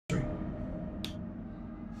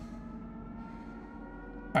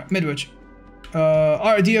Alright, mid-witch.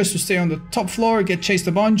 Our idea is to stay on the top floor, get chased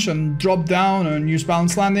a bunch, and drop down and use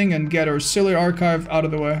balance landing and get our silly archive out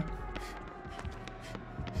of the way.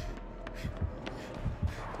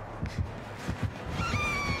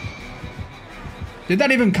 Did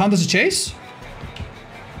that even count as a chase?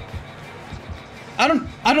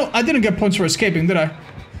 I didn't get points for escaping, did I?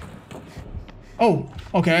 Oh,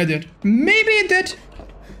 okay, I did. Maybe it did.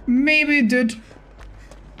 Maybe it did.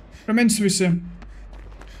 Remains to be seen.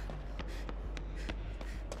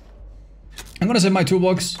 I'm gonna save my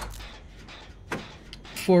toolbox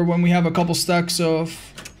for when we have a couple stacks of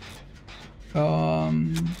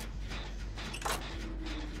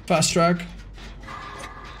fast track.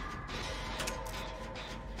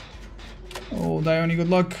 Oh, Dione, good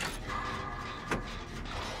luck.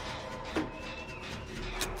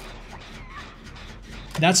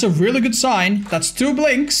 That's a really good sign. That's 2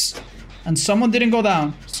 blinks, and someone didn't go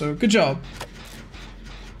down. So, good job.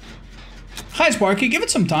 Hi, Sparky. Give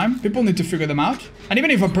it some time. People need to figure them out. And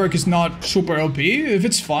even if a perk is not super OP, if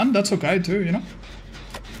it's fun, that's okay too, you know?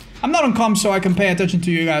 I'm not on comm, so I can pay attention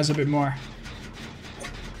to you guys a bit more.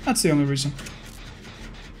 That's the only reason.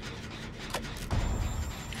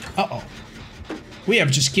 Uh-oh. We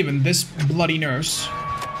have just given this bloody nurse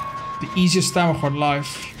the easiest time of her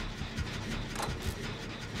life.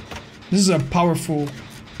 This is a powerful,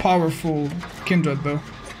 powerful kindred, though.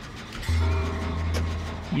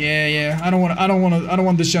 Yeah. I don't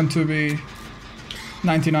want this gen to be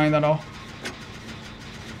 99 at all.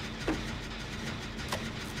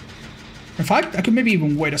 In fact, I could maybe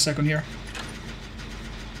even wait a second here.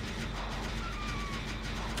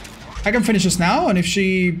 I can finish this now, and if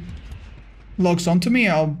she logs onto me,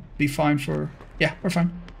 I'll be fine for... Yeah, we're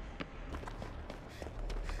fine.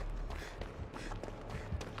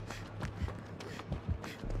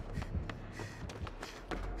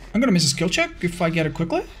 I'm gonna miss a skill check if I get it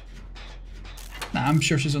quickly. Nah, I'm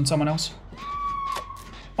sure she's on someone else.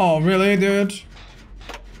 Oh, really, dude?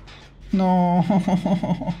 No.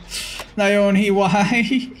 Dione,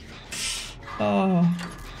 why? Oh.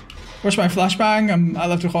 Where's my flashbang? I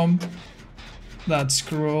left it home. That's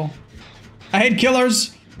cruel. I hate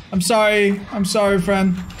killers. I'm sorry. I'm sorry,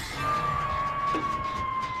 friend.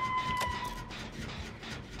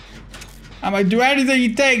 I might do anything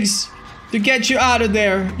it takes to get you out of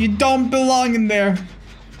there. You don't belong in there.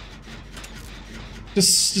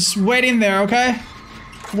 Just wait in there, okay?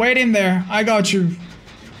 Wait in there. I got you.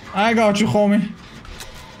 I got you, homie.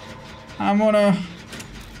 I'm gonna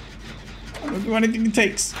do anything it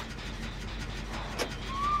takes.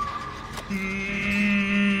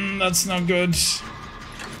 That's not good.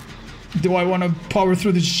 Do I want to power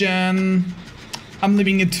through this gen? I'm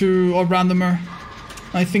leaving it to a randomer.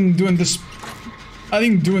 I think doing this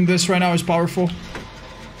right now is powerful.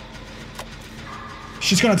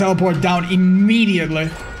 She's gonna teleport down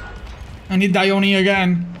immediately. I need Dione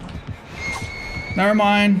again. Never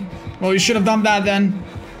mind. Well, you should have done that then.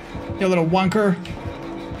 You little wanker.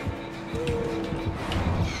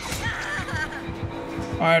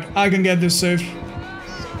 Alright, I can get this safe.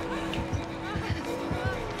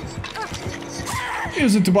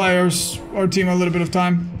 Use it to buy our team a little bit of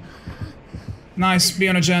time. Nice, be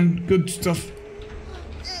on a gen. Good stuff.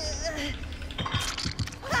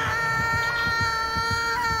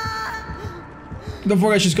 Don't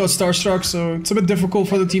forget she's got Starstruck, so it's a bit difficult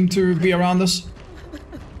for the team to be around us.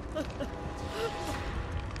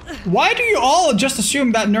 Why do you all just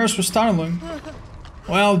assume that nurse was tunneling?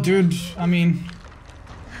 Well, dude, I mean...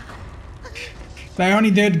 They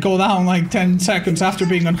only did go down like 10 seconds after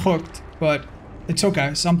being unhooked, but it's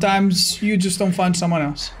okay. Sometimes you just don't find someone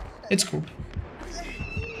else. It's cool.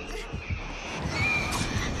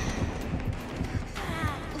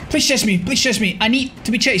 Please chase me, please chase me. I need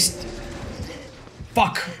to be chased.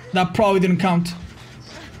 Fuck, that probably didn't count.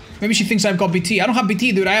 Maybe she thinks I've got BT. I don't have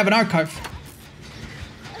BT, dude. I have an archive.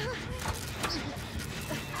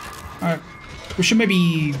 Alright. We should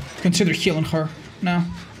maybe consider healing her. No.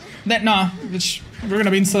 Nah. We're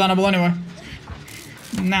gonna be insta-downable anyway.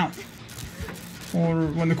 Now. Or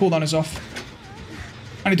when the cooldown is off.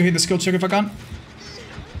 I need to hit the skill check if I can.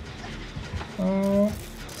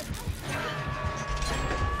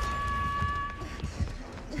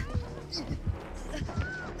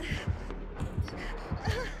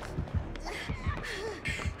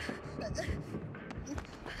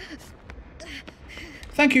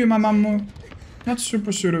 Thank you, my mamu. That's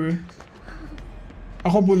super sweet of you. I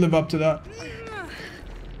hope we live up to that.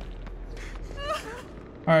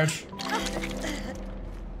 Alright.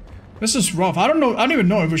 This is rough. I don't even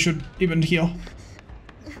know if we should even heal.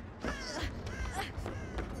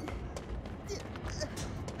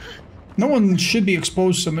 No one should be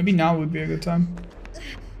exposed, so maybe now would be a good time.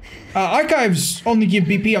 Archives only give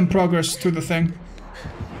BP on progress to the thing.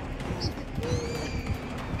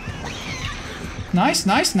 Nice,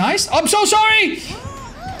 nice, nice. I'm so sorry!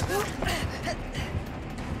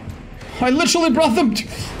 I literally brought them to...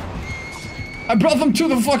 I brought them to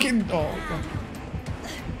the fucking... Oh, God.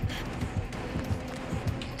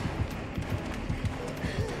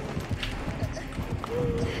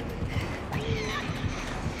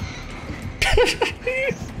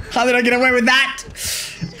 How did I get away with that?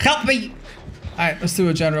 Help me! Alright, let's do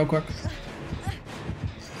a gen real quick.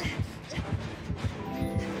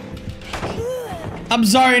 I'm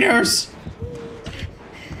sorry, nurse.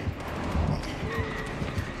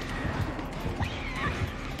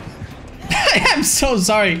 I'm so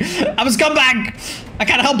sorry. I'm a scumbag. I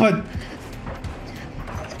can't help it.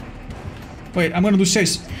 Wait, I'm gonna lose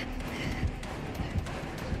chase.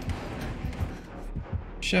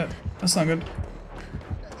 Shit, that's not good.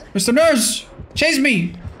 Mr. Nurse, chase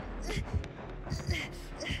me.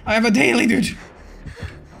 I have a daily, dude.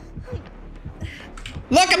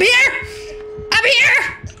 Look, I'm here. I'm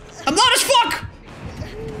here. I'm loud as fuck.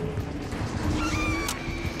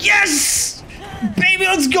 Yes. Baby,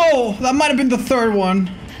 let's go! That might have been the third one.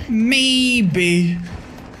 Maybe.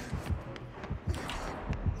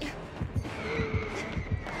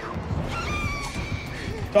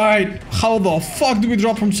 Alright, how the fuck do we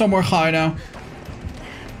drop from somewhere high now?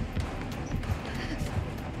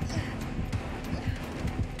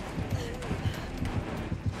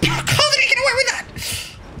 How did I get away with that?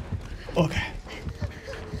 Okay.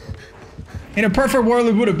 In a perfect world,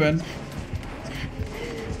 it would have been.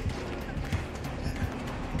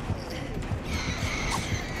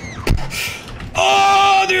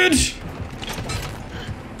 Oh, dude! She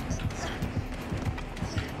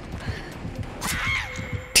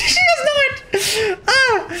doesn't know it!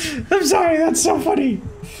 Ah! I'm sorry, that's so funny.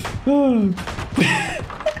 Oh.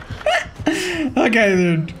 Okay,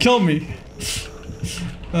 dude, kill me.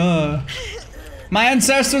 My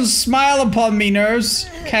ancestors smile upon me, nurse.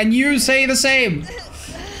 Can you say the same?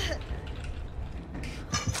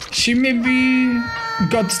 She maybe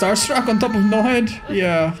got starstruck on top of no head?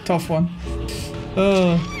 Yeah, tough one.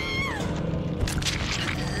 Uh-oh,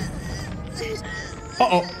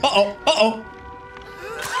 uh-oh, uh-oh.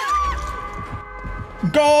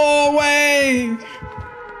 Go away!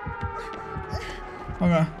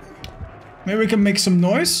 Okay. Maybe we can make some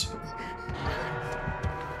noise?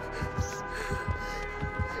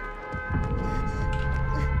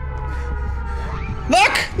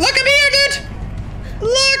 Look! Look, I'm here, dude!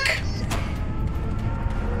 Look!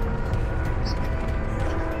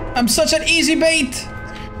 I'm such an easy bait!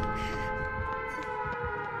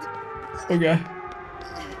 Okay.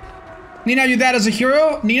 Nina, you that as a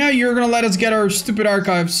hero? Nina, you're gonna let us get our stupid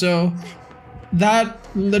archive, so... That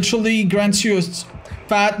literally grants you a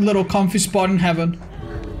fat little comfy spot in heaven.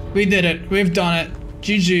 We did it. We've done it.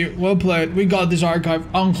 GG. Well played. We got this archive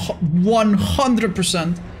on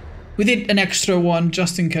 100%. We did an extra one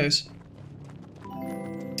just in case.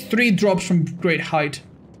 3 drops from great height.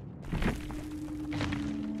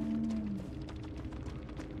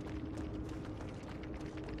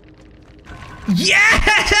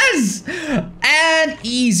 Yes! An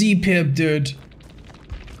easy pip, dude.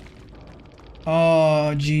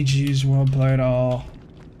 Oh, GG's, well played. Oh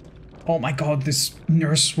my god, this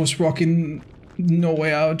nurse was rocking no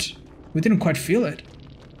way out. We didn't quite feel it.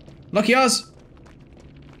 Lucky us.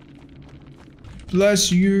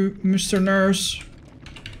 Bless you, Mr. Nurse.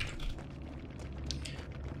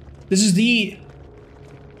 This is the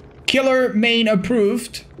killer main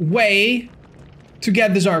approved way to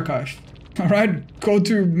get this archive. Alright, go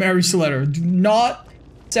to Mary's letter. Do not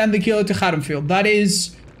send the killer to Haddonfield. That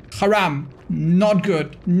is haram. Not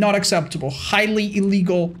good. Not acceptable. Highly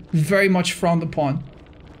illegal. Very much frowned upon.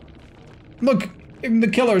 Look, even the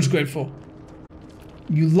killer is grateful.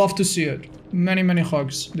 You love to see it. Many, many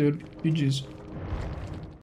hugs, dude. GG's.